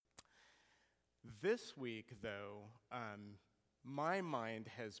This week, though, my mind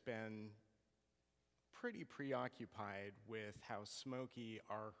has been pretty preoccupied with how smoky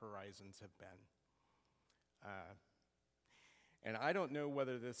our horizons have been. And I don't know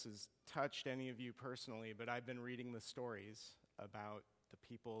whether this has touched any of you personally, but I've been reading the stories about the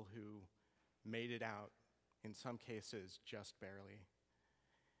people who made it out, in some cases just barely.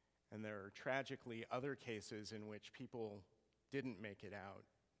 And there are tragically other cases in which people didn't make it out,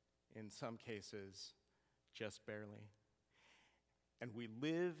 in some cases just barely. And we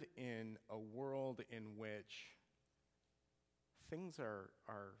live in a world in which things are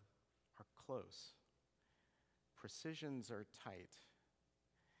close. Precisions are tight.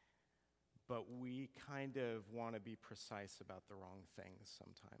 But we kind of want to be precise about the wrong things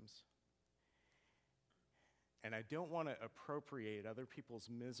sometimes. And I don't want to appropriate other people's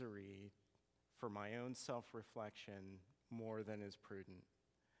misery for my own self-reflection more than is prudent.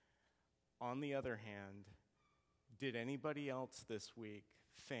 On the other hand, did anybody else this week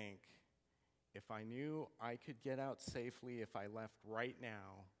think, if I knew I could get out safely if I left right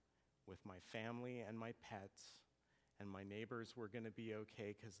now with my family and my pets, and my neighbors were going to be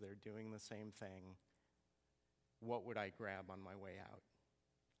okay because they're doing the same thing, what would I grab on my way out?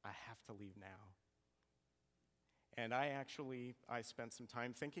 I have to leave now. And I spent some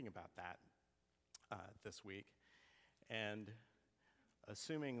time thinking about that this week. And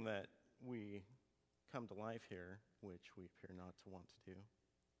assuming that we come to life here, which we appear not to want to do,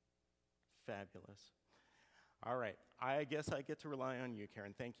 fabulous. All right, I guess I get to rely on you,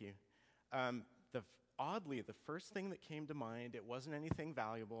 Karen. Thank you. Oddly, the first thing that came to mind, it wasn't anything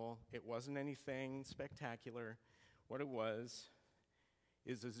valuable. It wasn't anything spectacular. What it was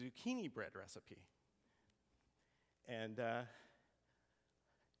is a zucchini bread recipe. And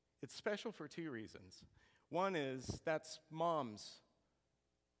it's special for two reasons. One is that's Mom's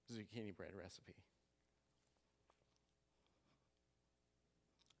zucchini bread recipe.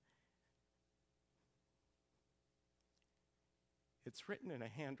 It's written in a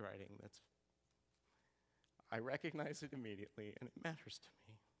handwriting I recognize it immediately, and it matters to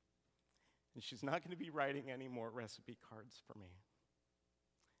me. And she's not going to be writing any more recipe cards for me.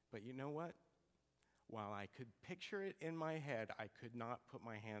 But you know what? While I could picture it in my head, I could not put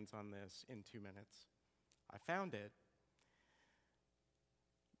my hands on this in 2 minutes. I found it,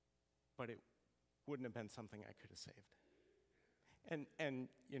 but it wouldn't have been something I could have saved. And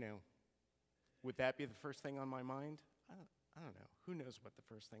would that be the first thing on my mind? I don't know. Who knows what the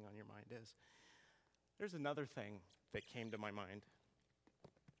first thing on your mind is? There's another thing that came to my mind.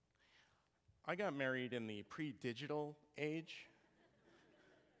 I got married in the pre-digital age,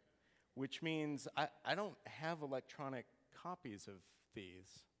 which means I don't have electronic copies of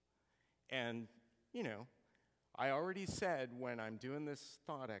these. And, I already said when I'm doing this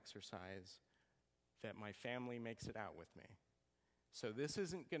thought exercise that my family makes it out with me. So this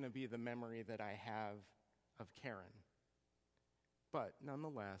isn't going to be the memory that I have of Karen. But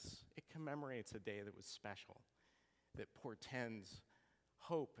nonetheless, it commemorates a day that was special, that portends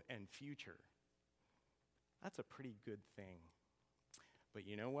hope and future. That's a pretty good thing. But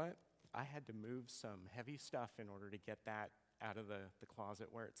you know what? I had to move some heavy stuff in order to get that out of the closet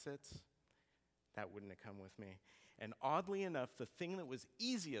where it sits. That wouldn't have come with me. And oddly enough, the thing that was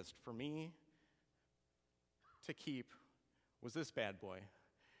easiest for me to keep was this bad boy.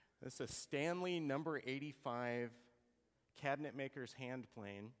 This is a Stanley number 85 cabinet maker's hand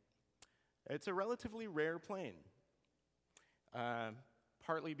plane. It's a relatively rare plane,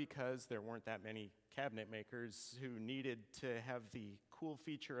 partly because there weren't that many cabinet makers who needed to have the cool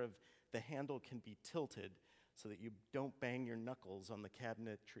feature of the handle can be tilted so that you don't bang your knuckles on the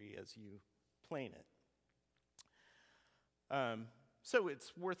cabinetry as you plane it. So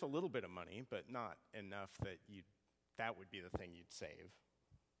it's worth a little bit of money, but not enough that would be the thing you'd save.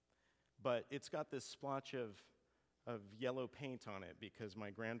 But it's got this splotch of yellow paint on it because my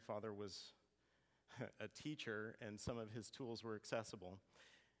grandfather was a teacher and some of his tools were accessible.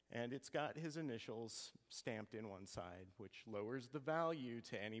 And it's got his initials stamped in one side, which lowers the value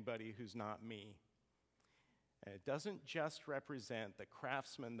to anybody who's not me. And it doesn't just represent the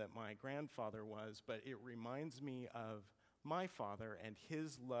craftsman that my grandfather was, but it reminds me of my father and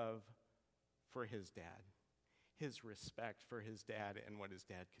his love for his dad, his respect for his dad and what his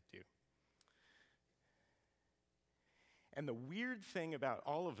dad could do. And the weird thing about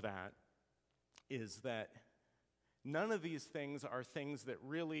all of that is that none of these things are things that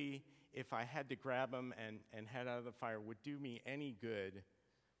really, if I had to grab them and head out of the fire, would do me any good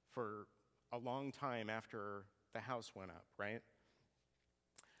for a long time after the house went up, right?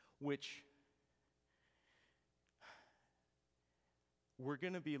 Which we're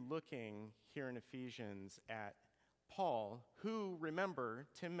going to be looking here in Ephesians at Paul, who, remember,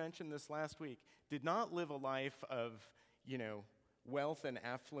 Tim mentioned this last week, did not live a life of, wealth and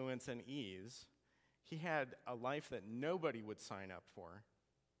affluence and ease. He had a life that nobody would sign up for,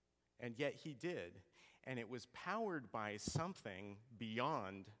 and yet he did. And it was powered by something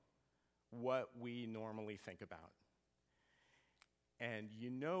beyond what we normally think about. And you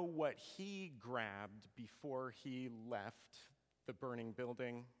know what he grabbed before he left the burning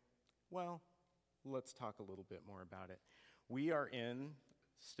building? Well, let's talk a little bit more about it. We are in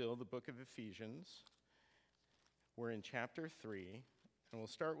still the book of Ephesians. We're in chapter 3, and we'll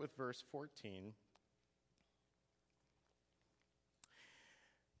start with verse 14.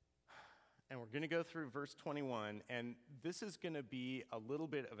 And we're going to go through verse 21, and this is going to be a little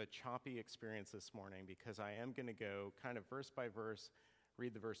bit of a choppy experience this morning because I am going to go kind of verse by verse,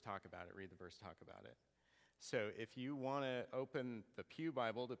 read the verse, talk about it, read the verse, talk about it. So if you want to open the Pew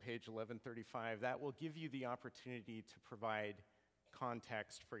Bible to page 1135, that will give you the opportunity to provide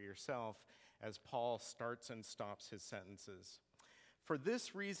context for yourself as Paul starts and stops his sentences. For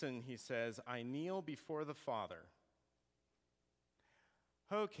this reason, he says, I kneel before the Father.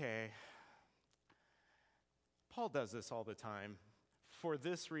 Okay. Paul does this all the time. For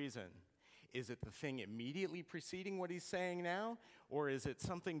this reason. Is it the thing immediately preceding what he's saying now, or is it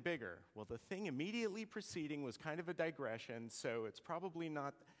something bigger? Well, the thing immediately preceding was kind of a digression, so it's probably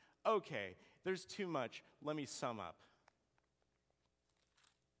not. Okay, there's too much. Let me sum up.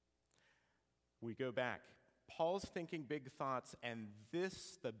 We go back. Paul's thinking big thoughts, and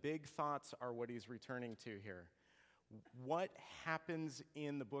the big thoughts are what he's returning to here. What happens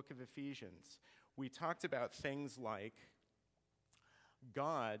in the book of Ephesians? We talked about things like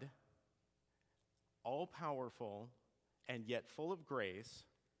God, all-powerful and yet full of grace,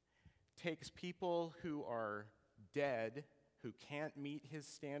 takes people who are dead, who can't meet his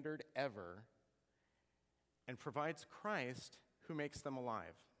standard ever, and provides Christ who makes them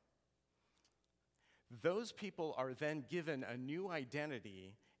alive. Those people are then given a new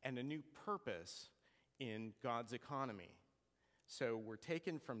identity and a new purpose in God's economy. So we're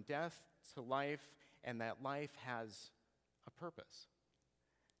taken from death to life, and that life has a purpose.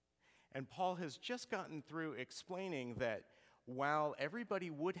 And Paul has just gotten through explaining that while everybody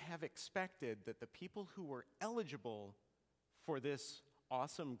would have expected that the people who were eligible for this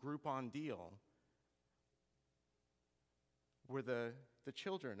awesome Groupon deal were the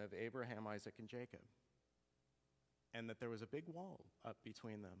children of Abraham, Isaac, and Jacob, and that there was a big wall up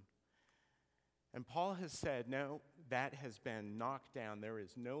between them. And Paul has said, no, that has been knocked down. There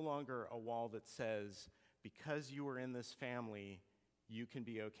is no longer a wall that says, because you are in this family, you can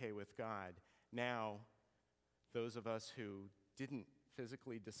be okay with God. Now, those of us who didn't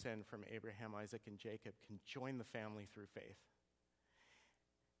physically descend from Abraham, Isaac, and Jacob can join the family through faith.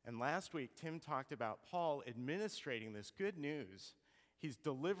 And last week, Tim talked about Paul administrating this good news. He's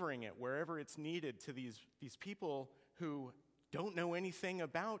delivering it wherever it's needed to these people who don't know anything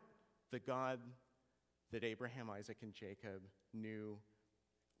about the God that Abraham, Isaac, and Jacob knew,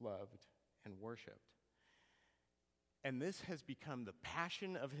 loved, and worshiped. And this has become the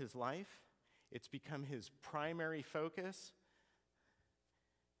passion of his life. It's become his primary focus.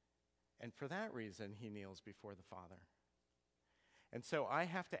 And for that reason, he kneels before the Father. And so I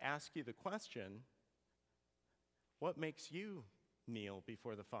have to ask you the question, what makes you kneel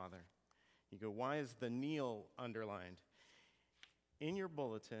before the Father? You go, why is the kneel underlined? In your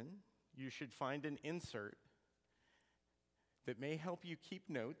bulletin, you should find an insert that may help you keep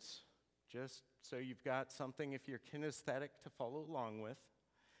notes, just so you've got something if you're kinesthetic to follow along with.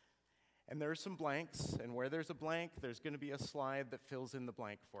 And there are some blanks, and where there's a blank, there's going to be a slide that fills in the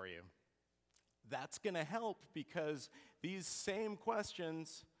blank for you. That's going to help because these same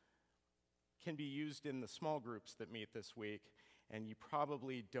questions can be used in the small groups that meet this week, and you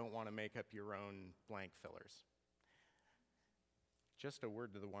probably don't want to make up your own blank fillers. Just a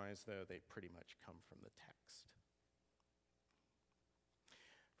word to the wise, though, they pretty much come from the text.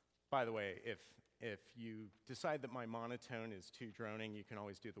 By the way, if you decide that my monotone is too droning, you can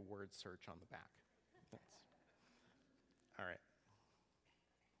always do the word search on the back. All right.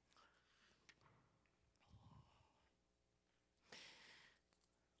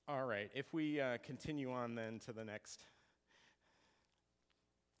 All right, if we continue on then to the next.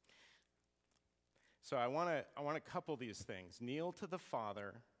 So I want to couple these things. Kneel to the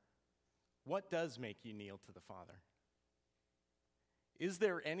Father. What does make you kneel to the Father? Is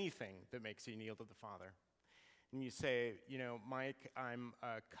there anything that makes you kneel to the Father? And you say, Mike, I'm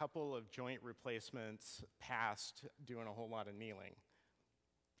a couple of joint replacements past doing a whole lot of kneeling.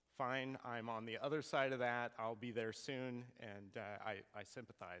 Fine, I'm on the other side of that. I'll be there soon, and I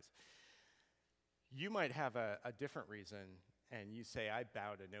sympathize. You might have a different reason, and you say, I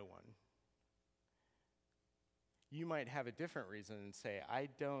bow to no one. You might have a different reason and say, I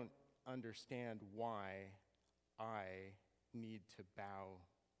don't understand why I need to bow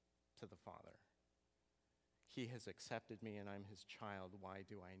to the Father. He has accepted me and I'm his child. Why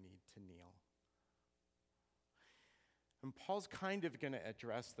do I need to kneel? And Paul's kind of going to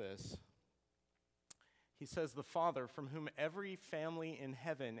address this. He says, the Father, from whom every family in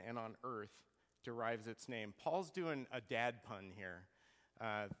heaven and on earth derives its name. Paul's doing a dad pun here.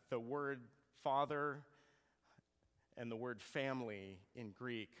 The word father and the word family in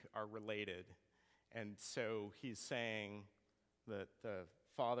Greek are related. And so he's saying that the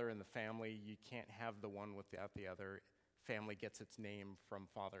father and the family, you can't have the one without the other. Family gets its name from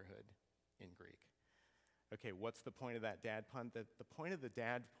fatherhood in Greek. Okay, what's the point of that dad pun? The point of the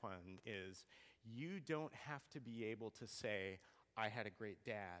dad pun is you don't have to be able to say, I had a great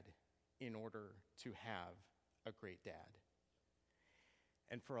dad in order to have a great dad.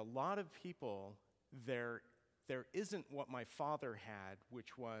 And for a lot of people, there isn't what my father had,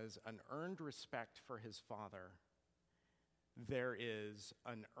 which was an earned respect for his father. There is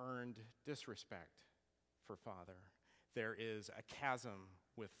an earned disrespect for father. There is a chasm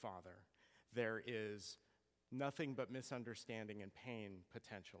with father. There is nothing but misunderstanding and pain,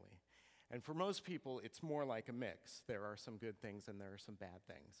 potentially. And for most people, it's more like a mix. There are some good things and there are some bad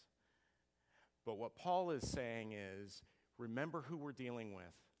things. But what Paul is saying is, remember who we're dealing with.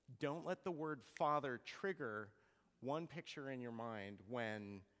 Don't let the word father trigger one picture in your mind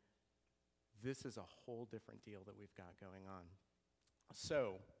when this is a whole different deal that we've got going on.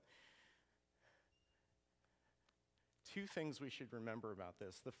 So, two things we should remember about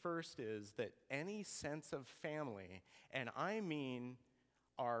this. The first is that any sense of family, and I mean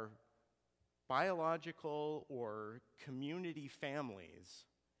our biological or community families,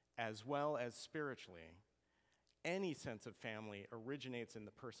 as well as spiritually, any sense of family originates in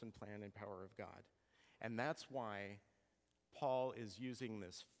the person, plan, and power of God. And that's why Paul is using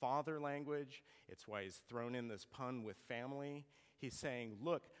this father language. It's why he's thrown in this pun with family. He's saying,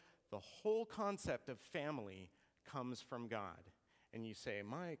 look, the whole concept of family comes from God. And you say,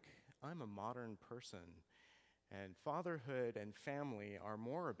 Mike, I'm a modern person, and fatherhood and family are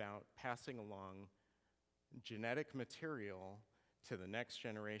more about passing along genetic material to the next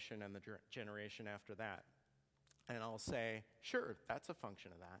generation and the generation after that. And I'll say, sure, that's a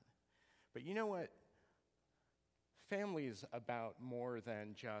function of that. But you know what? Family is about more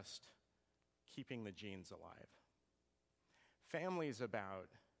than just keeping the genes alive. Family is about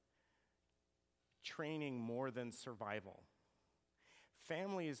training more than survival.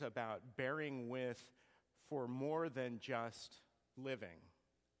 Family is about bearing with for more than just living.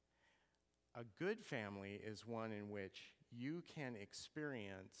 A good family is one in which you can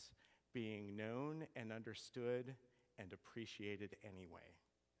experience being known and understood and appreciated anyway.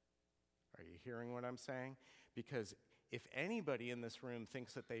 Are you hearing what I'm saying? Because if anybody in this room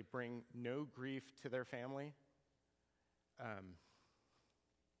thinks that they bring no grief to their family,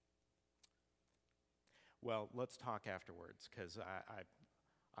 well, let's talk afterwards, because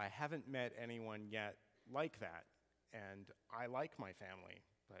I haven't met anyone yet like that, and I like my family,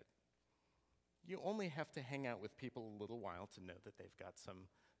 but you only have to hang out with people a little while to know that they've got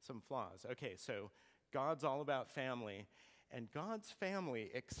some flaws. Okay, so God's all about family, and God's family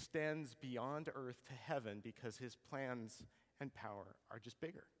extends beyond earth to heaven because his plans and power are just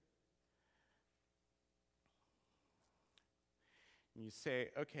bigger. And you say,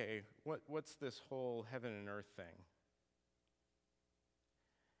 okay, what's this whole heaven and earth thing?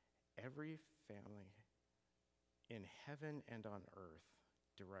 Every family in heaven and on earth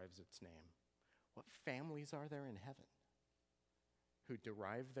derives its name. What families are there in heaven who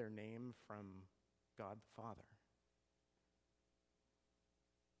derive their name from God the Father?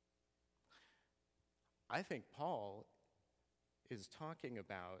 I think Paul is talking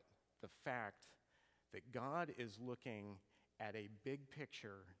about the fact that God is looking at a big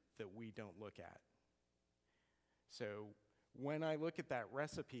picture that we don't look at. So when I look at that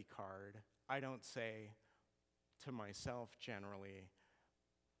recipe card, I don't say to myself generally,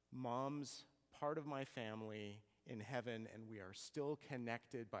 Mom's part of my family in heaven and we are still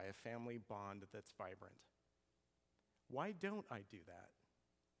connected by a family bond that's vibrant. Why don't I do that?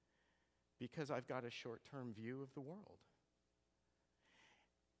 Because I've got a short-term view of the world.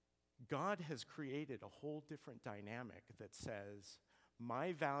 God has created a whole different dynamic that says,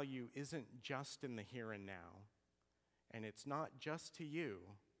 my value isn't just in the here and now, and it's not just to you,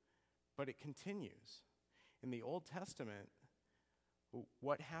 but it continues. In the Old Testament,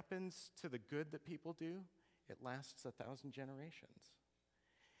 What happens to the good that people do? It lasts 1,000 generations.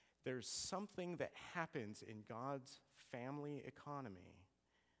 There's something that happens in God's family economy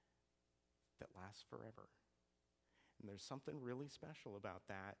that lasts forever. And there's something really special about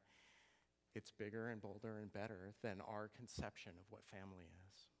that. It's bigger and bolder and better than our conception of what family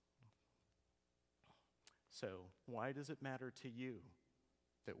is. So, why does it matter to you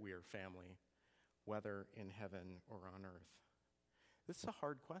that we are family, whether in heaven or on earth? This is a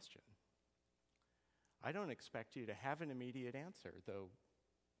hard question. I don't expect you to have an immediate answer, though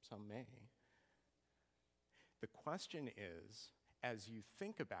some may. The question is, as you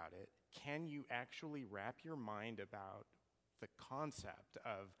think about it, can you actually wrap your mind about the concept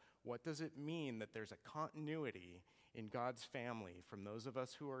of what does it mean that there's a continuity in God's family from those of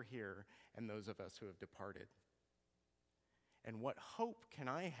us who are here and those of us who have departed? And what hope can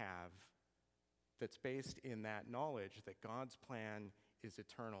I have that's based in that knowledge that God's plan is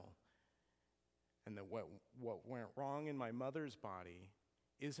eternal and that what went wrong in my mother's body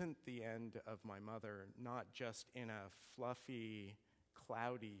isn't the end of my mother, not just in a fluffy,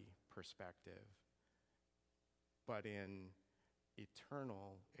 cloudy perspective, but in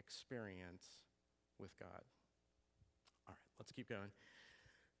eternal experience with God. All right, let's keep going.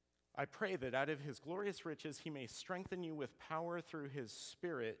 I pray that out of his glorious riches he may strengthen you with power through his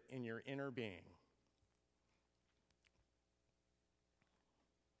Spirit in your inner being.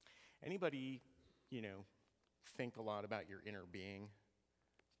 Anybody, think a lot about your inner being?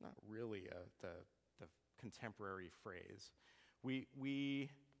 It's not really the contemporary phrase. We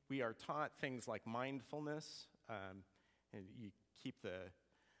are taught things like mindfulness, and you keep the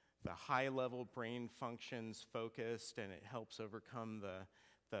high-level brain functions focused, and it helps overcome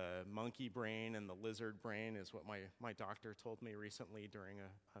the monkey brain and the lizard brain, is what my doctor told me recently during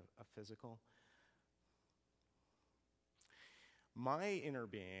a physical. My inner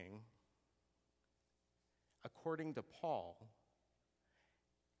being, according to Paul,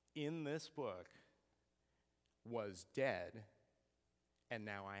 in this book, was dead, and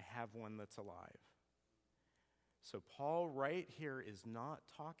now I have one that's alive. So Paul right here is not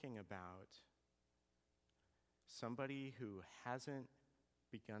talking about somebody who hasn't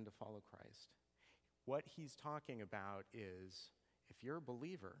begun to follow Christ. What he's talking about is, if you're a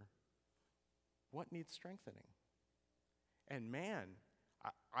believer, what needs strengthening? And man,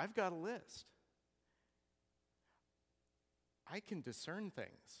 I've got a list. I can discern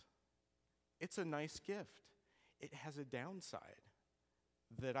things. It's a nice gift. It has a downside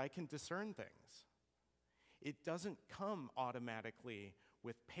that I can discern things. It doesn't come automatically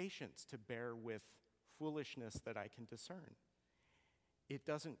with patience to bear with foolishness that I can discern. It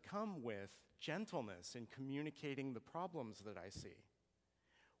doesn't come with gentleness in communicating the problems that I see.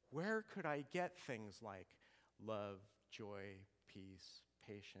 Where could I get things like love, joy, peace,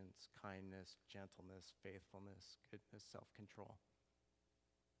 patience, kindness, gentleness, faithfulness, goodness, self-control?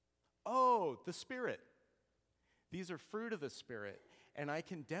 Oh, the Spirit. These are fruit of the Spirit, and I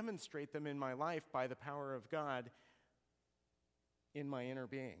can demonstrate them in my life by the power of God in my inner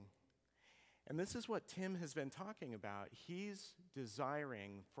being. And this is what Tim has been talking about. He's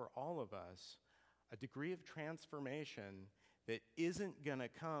desiring for all of us a degree of transformation that isn't going to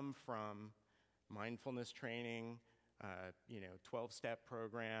come from mindfulness training, 12-step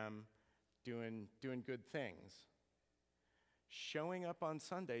program, doing good things. Showing up on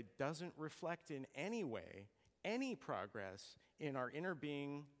Sunday doesn't reflect in any way any progress in our inner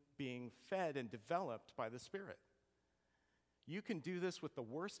being fed and developed by the Spirit. You can do this with the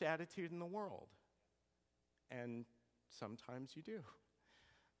worst attitude in the world, and sometimes you do.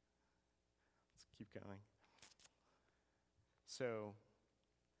 Let's keep going. So,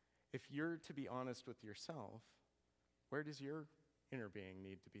 if you're to be honest with yourself, where does your inner being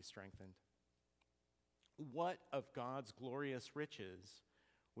need to be strengthened? What of God's glorious riches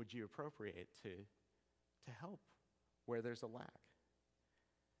would you appropriate to help where there's a lack?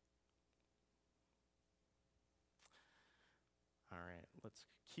 All right, let's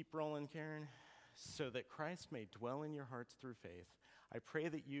keep rolling, Karen. So that Christ may dwell in your hearts through faith, I pray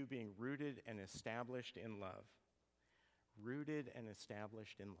that you, being rooted and established in love, rooted and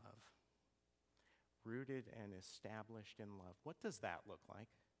established in love, rooted and established in love. What does that look like?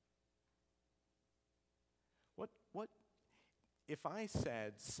 What if I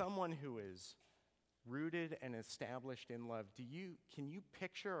said someone who is rooted and established in love, can you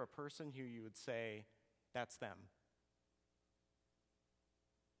picture a person who you would say, that's them?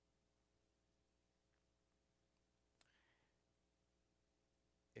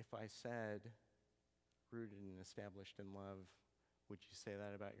 If I said rooted and established in love, would you say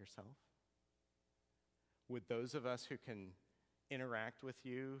that about yourself? Would those of us who can interact with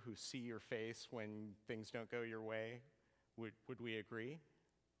you, who see your face when things don't go your way. Would we agree?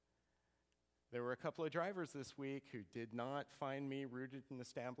 There were a couple of drivers this week who did not find me rooted and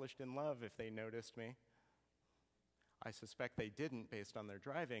established in love if they noticed me. I suspect they didn't based on their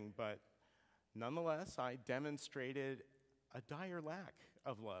driving, but nonetheless, I demonstrated a dire lack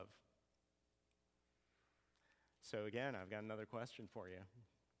of love. So again, I've got another question for you.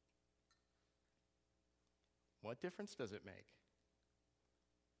 What difference does it make?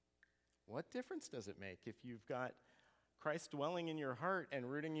 What difference does it make if you've got Christ dwelling in your heart and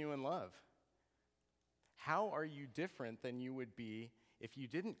rooting you in love? How are you different than you would be if you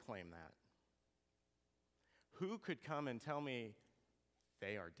didn't claim that? Who could come and tell me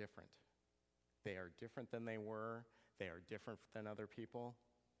they are different? They are different than they were. They are different than other people.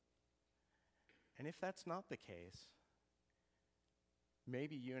 And if that's not the case,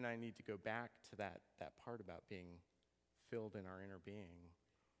 maybe you and I need to go back to that part about being filled in our inner being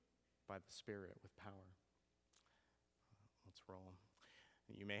by the Spirit with power. Let's roll.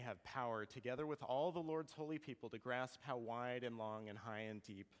 You may have power, together with all the Lord's holy people, to grasp how wide and long and high and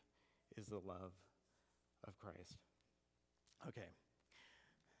deep is the love of Christ. Okay.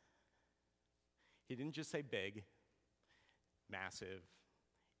 He didn't just say big, massive,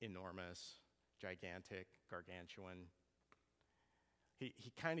 enormous, gigantic, gargantuan.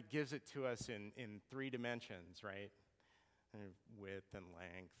 He kind of gives it to us in three dimensions, right? Width and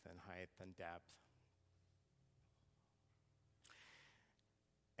length and height and depth.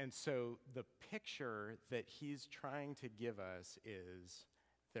 And so the picture that he's trying to give us is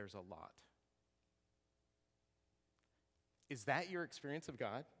there's a lot. Is that your experience of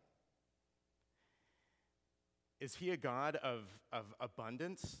God? Is he a God of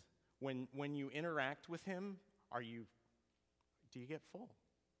abundance? When you interact with him, do you get full?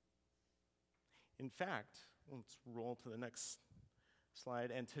 In fact, let's roll to the next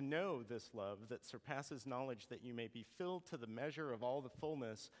slide. And to know this love that surpasses knowledge, that you may be filled to the measure of all the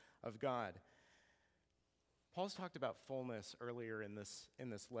fullness of God. Paul's talked about fullness earlier in this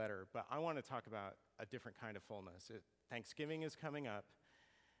letter, but I want to talk about a different kind of fullness. Thanksgiving is coming up,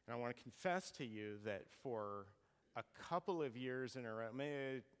 and I want to confess to you that for a couple of years in a row,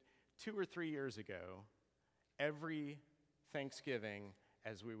 maybe 2 or 3 years ago, every Thanksgiving,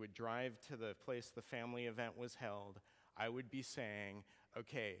 as we would drive to the place the family event was held, I would be saying,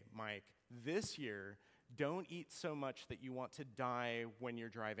 okay, Mike, this year, don't eat so much that you want to die when you're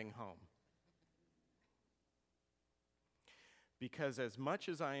driving home. Because as much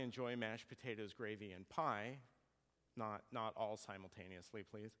as I enjoy mashed potatoes, gravy, and pie, not all simultaneously,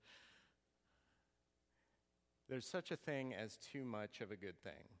 please, there's such a thing as too much of a good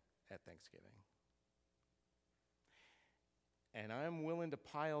thing at Thanksgiving. And I'm willing to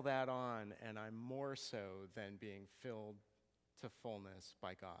pile that on, and I'm more so than being filled to fullness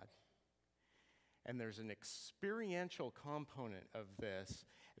by God. And there's an experiential component of this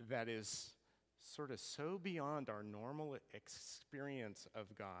that is sort of so beyond our normal experience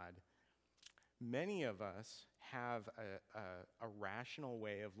of God. Many of us have a rational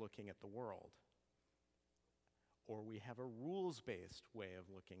way of looking at the world, or we have a rules-based way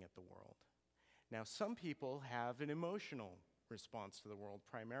of looking at the world. Now, some people have an emotional response to the world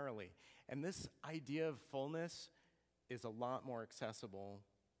primarily, and this idea of fullness is a lot more accessible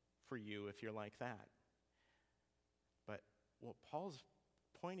for you if you're like that. But what Paul's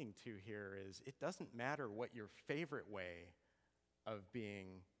pointing to here is it doesn't matter what your favorite way of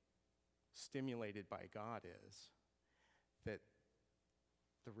being stimulated by God is, that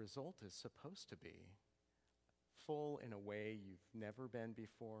the result is supposed to be full in a way you've never been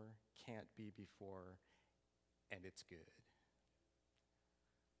before, can't be before, and it's good.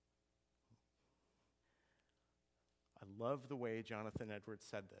 I love the way Jonathan Edwards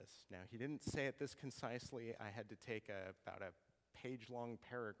said this. Now, he didn't say it this concisely. I had to take about a page-long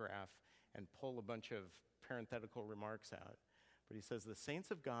paragraph and pull a bunch of parenthetical remarks out. But he says, the saints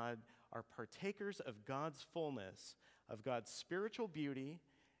of God are partakers of God's fullness, of God's spiritual beauty,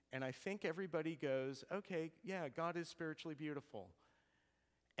 and I think everybody goes, okay, yeah, God is spiritually beautiful,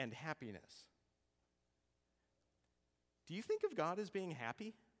 and happiness. Do you think of God as being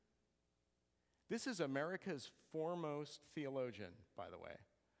happy? This is America's foremost theologian, by the way.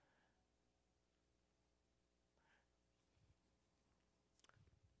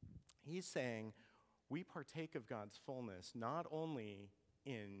 He's saying we partake of God's fullness not only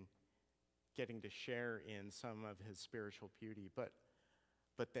in getting to share in some of his spiritual beauty, but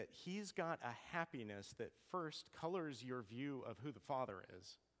that he's got a happiness that first colors your view of who the Father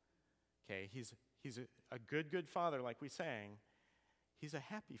is. Okay, he's a good Father, like we sang. He's a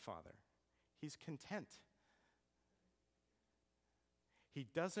happy Father. He's content.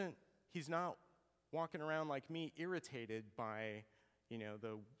 He's not walking around like me, irritated by,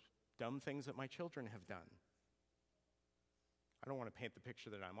 the dumb things that my children have done. I don't want to paint the picture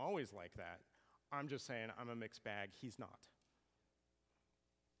that I'm always like that. I'm just saying I'm a mixed bag. He's not.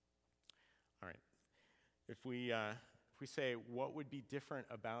 All right. If we say, what would be different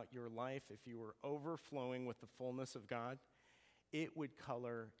about your life if you were overflowing with the fullness of God? It would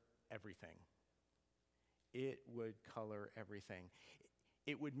color everything. It would color everything.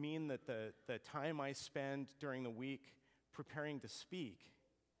 It would mean that the time I spend during the week preparing to speak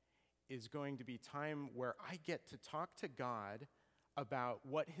is going to be time where I get to talk to God about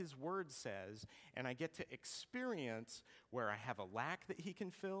what his word says, and I get to experience where I have a lack that he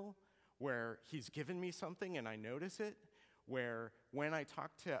can fill, where he's given me something and I notice it, where when I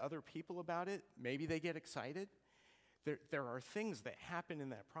talk to other people about it, maybe they get excited. There are things that happen in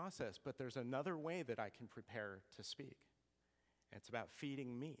that process, but there's another way that I can prepare to speak. And it's about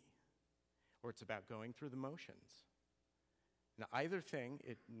feeding me, or it's about going through the motions. Now, either thing,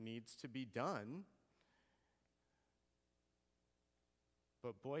 it needs to be done.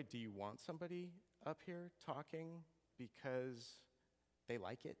 But boy, do you want somebody up here talking because they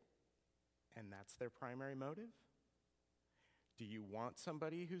like it and that's their primary motive? Do you want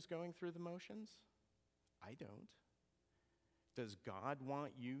somebody who's going through the motions? I don't. Does God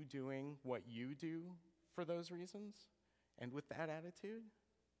want you doing what you do for those reasons and with that attitude?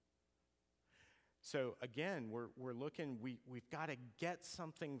 So again, we're looking, we've got to get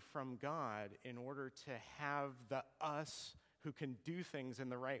something from God in order to have the us who can do things in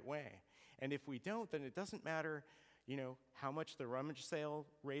the right way. And if we don't, then it doesn't matter, how much the rummage sale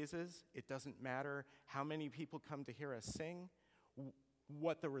raises. It doesn't matter how many people come to hear us sing.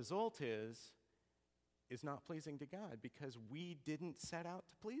 What the result is not pleasing to God because we didn't set out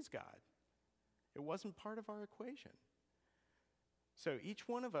to please God. It wasn't part of our equation. So each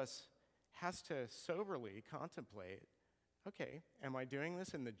one of us has to soberly contemplate, okay, am I doing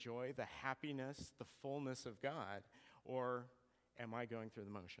this in the joy, the happiness, the fullness of God, or am I going through the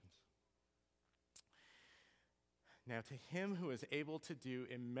motions? Now, to him who is able to do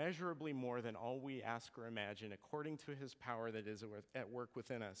immeasurably more than all we ask or imagine, according to his power that is at work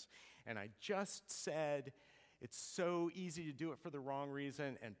within us. And I just said it's so easy to do it for the wrong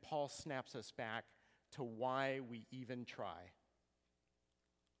reason, and Paul snaps us back to why we even try.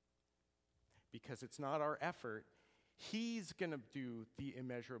 Because it's not our effort. He's going to do the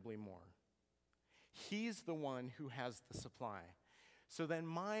immeasurably more. He's the one who has the supply. So then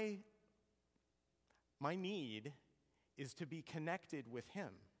my need is to be connected with him.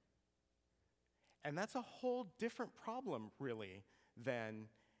 And that's a whole different problem, really, than,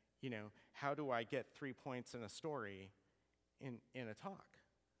 how do I get 3 points in a story in a talk?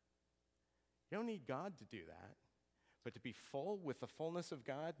 You don't need God to do that. But to be full with the fullness of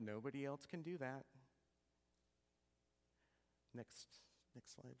God, nobody else can do that. Next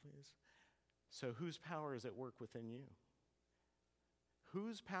slide, please. So whose power is at work within you?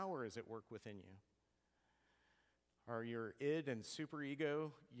 Whose power is at work within you? Are your id and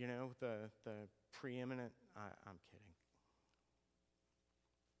superego, the preeminent? I'm kidding.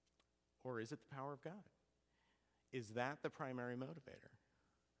 Or is it the power of God? Is that the primary motivator?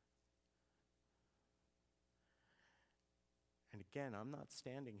 And again, I'm not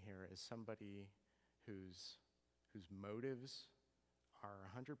standing here as somebody whose motives are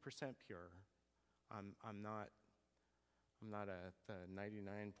 100% pure. I'm not the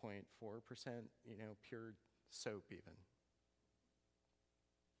 99.4%, pure soap even.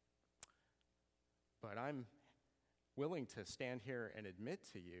 But I'm willing to stand here and admit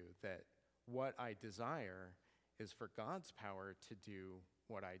to you that what I desire is for God's power to do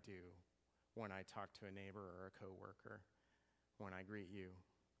what I do when I talk to a neighbor or a coworker, when I greet you,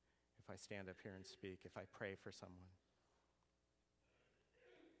 if I stand up here and speak, if I pray for someone.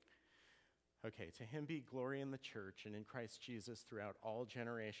 Okay, to him be glory in the church and in Christ Jesus throughout all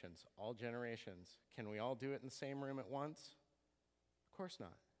generations. All generations. Can we all do it in the same room at once? Of course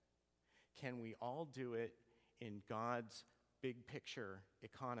not. Can we all do it in God's big picture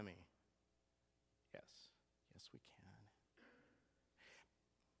economy? Yes. Yes, we can.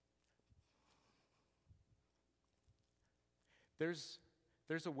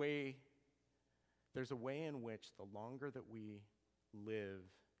 There's a way in which the longer that we live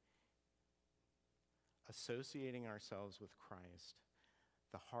associating ourselves with Christ,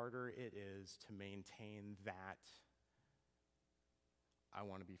 the harder it is to maintain that I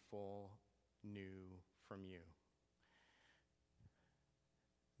want to be full, new from you.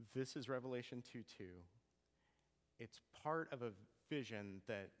 This is Revelation 2:2. It's part of a vision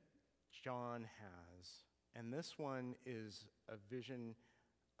that John has And this one is a vision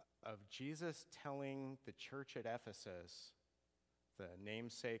of Jesus telling the church at Ephesus, the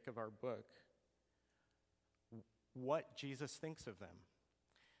namesake of our book, what Jesus thinks of them.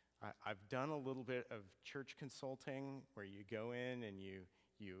 I've done a little bit of church consulting where you go in and you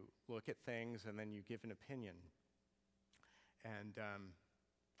look at things and then you give an opinion. And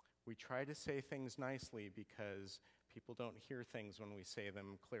we try to say things nicely because people don't hear things when we say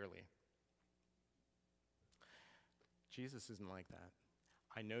them clearly. Jesus isn't like that.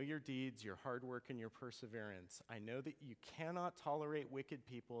 I know your deeds, your hard work, and your perseverance. I know that you cannot tolerate wicked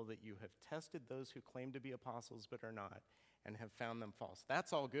people, that you have tested those who claim to be apostles but are not, and have found them false.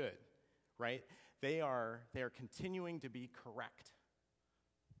 That's all good, right? They are continuing to be correct.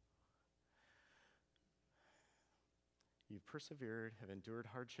 You've persevered, have endured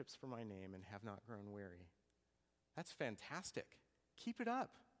hardships for my name, and have not grown weary. That's fantastic. Keep it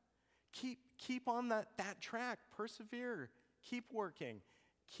up. Keep on that track. Persevere. Keep working.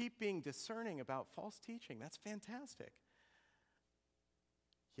 Keep being discerning about false teaching. That's fantastic.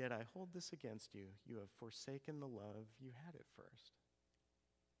 Yet I hold this against you. You have forsaken the love you had at first.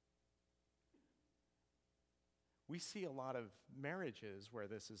 We see a lot of marriages where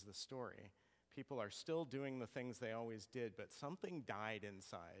this is the story. People are still doing the things they always did, but something died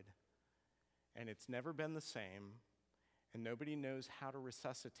inside, and it's never been the same, and nobody knows how to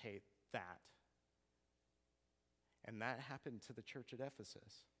resuscitate that. And that happened to the church at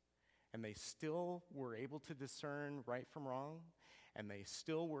Ephesus. And they still were able to discern right from wrong, and they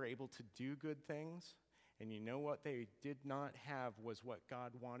still were able to do good things. And you know what they did not have was what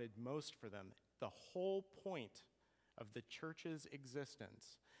God wanted most for them. The whole point of the church's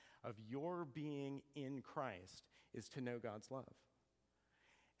existence, of your being in Christ, is to know God's love.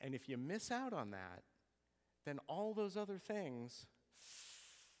 And if you miss out on that, then all those other things,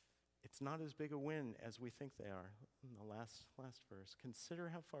 it's not as big a win as we think they are. In the last verse, consider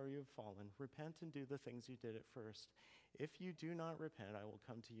how far you have fallen. Repent and do the things you did at first. If you do not repent, I will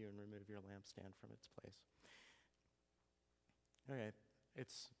come to you and remove your lampstand from its place. Okay,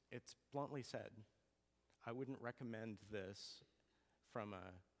 it's bluntly said. I wouldn't recommend this from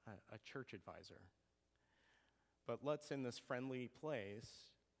a church advisor. But let's, in this friendly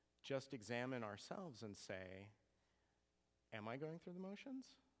place, just examine ourselves and say, am I going through the motions?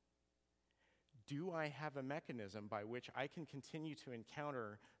 Do I have a mechanism by which I can continue to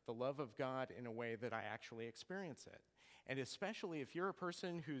encounter the love of God in a way that I actually experience it? And especially if you're a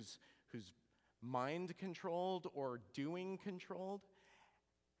person who's mind controlled or doing controlled,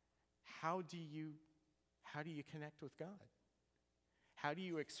 how do you connect with God? How do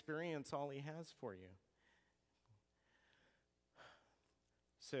you experience all he has for you?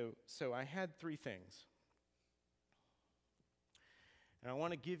 So I had 3 things. And I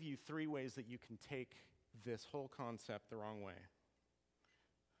want to give you 3 ways that you can take this whole concept the wrong way.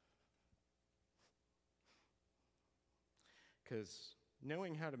 Because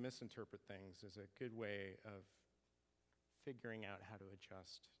knowing how to misinterpret things is a good way of figuring out how to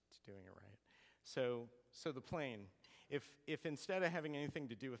adjust to doing it right. So the plane, if instead of having anything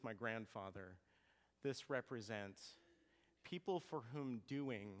to do with my grandfather, this represents people for whom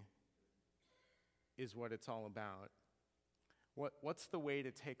doing is what it's all about. What's the way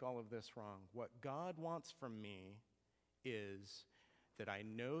to take all of this wrong? What God wants from me is that I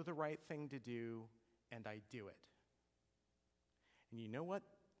know the right thing to do and I do it. And you know what?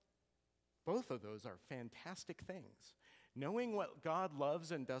 Both of those are fantastic things. Knowing what God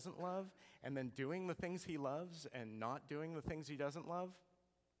loves and doesn't love, and then doing the things he loves and not doing the things he doesn't love.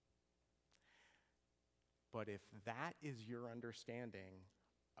 But if that is your understanding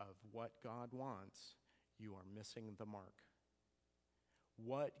of what God wants, you are missing the mark.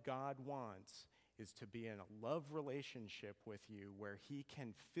 What God wants is to be in a love relationship with you where he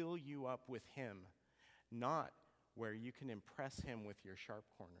can fill you up with him, not where you can impress him with your sharp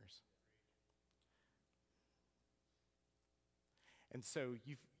corners. And so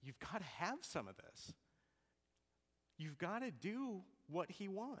you've got to have some of this. You've got to do what he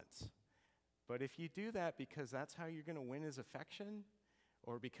wants. But if you do that because that's how you're going to win his affection,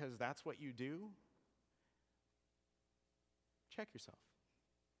 or because that's what you do, check yourself.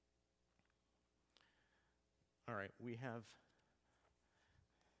 All right, we have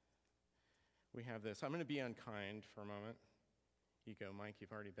this. I'm going to be unkind for a moment. You go, Mike,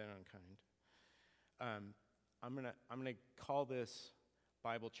 you've already been unkind. I'm going to call this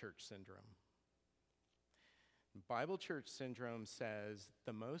Bible church syndrome. Bible church syndrome says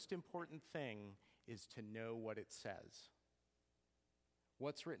the most important thing is to know what it says.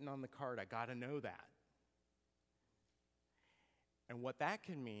 What's written on the card? I got to know that. And what that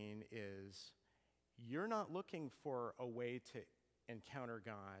can mean is You're not looking for a way to encounter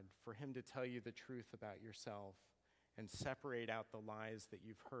God, for him to tell you the truth about yourself and separate out the lies that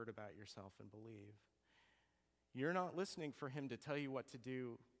you've heard about yourself and believe. You're not listening for him to tell you what to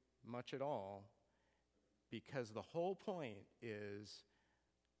do much at all, because the whole point is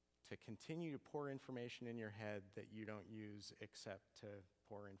to continue to pour information in your head that you don't use except to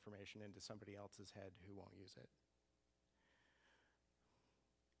pour information into somebody else's head who won't use it.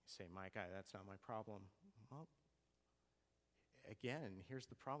 You say, Micah, that's not my problem. Well, again, here's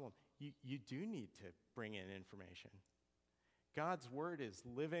the problem. You do need to bring in information. God's word is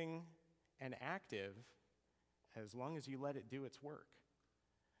living and active as long as you let it do its work.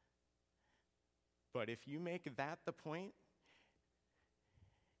 But if you make that the point,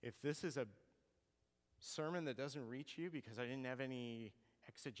 if this is a sermon that doesn't reach you because I didn't have any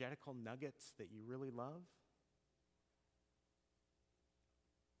exegetical nuggets that you really love,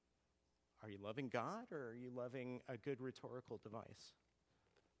 are you loving God or are you loving a good rhetorical device?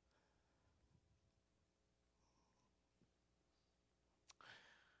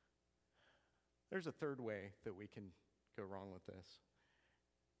 There's a third way that we can go wrong with this.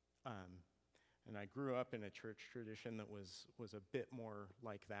 And I grew up in a church tradition that was a bit more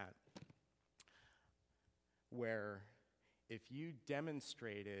like that, where if you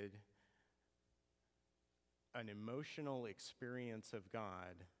demonstrated an emotional experience of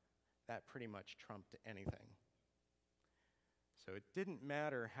God, that pretty much trumped anything. So it didn't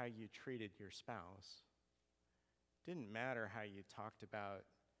matter how you treated your spouse. It didn't matter how you talked about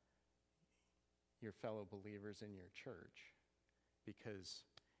your fellow believers in your church, because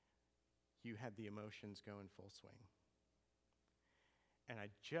you had the emotions go in full swing. And I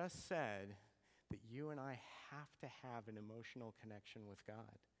just said that you and I have to have an emotional connection with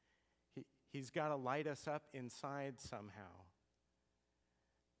God. He's got to light us up inside somehow.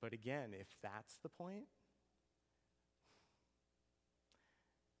 But again, if that's the point,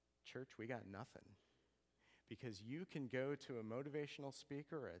 church, we got nothing. Because you can go to a motivational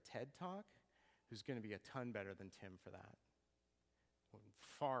speaker or a TED Talk who's going to be a ton better than Tim for that.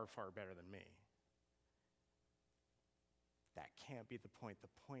 Far, far better than me. That can't be the point. The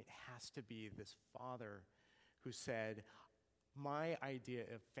point has to be this father who said, my idea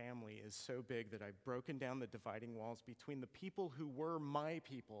of family is so big that I've broken down the dividing walls between the people who were my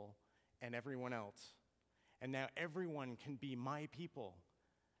people and everyone else. And now everyone can be my people.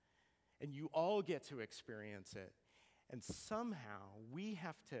 And you all get to experience it. And somehow we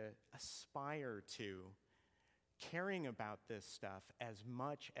have to aspire to caring about this stuff as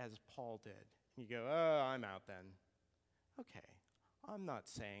much as Paul did. You go, oh, I'm out then. Okay, I'm not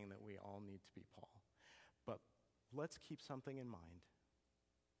saying that we all need to be Paul, but let's keep something in mind.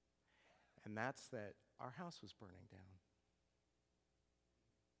 And that's that our house was burning down.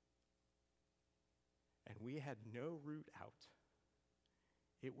 And we had no route out.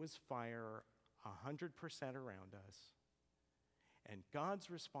 It was fire 100% around us. And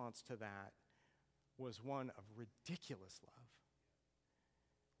God's response to that was one of ridiculous love,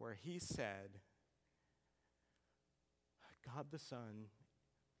 where he said, God the Son,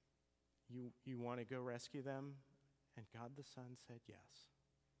 you want to go rescue them? And God the Son said yes.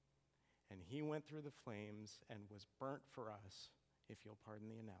 And he went through the flames and was burnt for us, if you'll pardon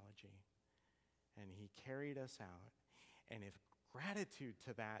the analogy. And he carried us out. And if gratitude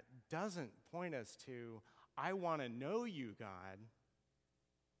to that doesn't point us to, I want to know you, God,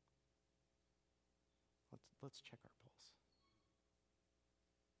 let's check our pulse.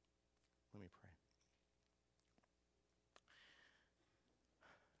 Let me pray.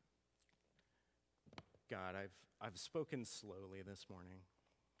 God, I've spoken slowly this morning.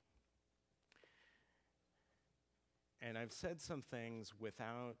 And I've said some things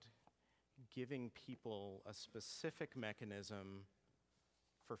without giving people a specific mechanism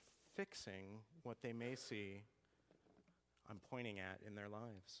for fixing what they may see I'm pointing at in their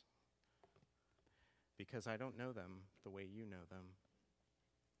lives. Because I don't know them the way you know them.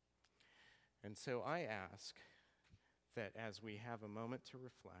 And so I ask that as we have a moment to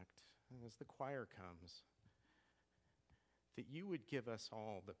reflect, and as the choir comes, that you would give us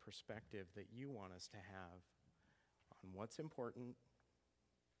all the perspective that you want us to have on what's important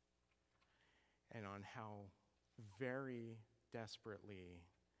and on how very desperately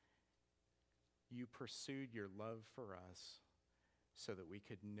you pursued your love for us so that we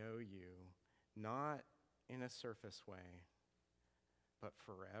could know you, not in a surface way, but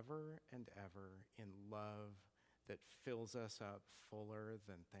forever and ever in love that fills us up fuller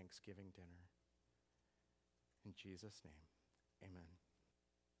than Thanksgiving dinner. In Jesus' name, amen.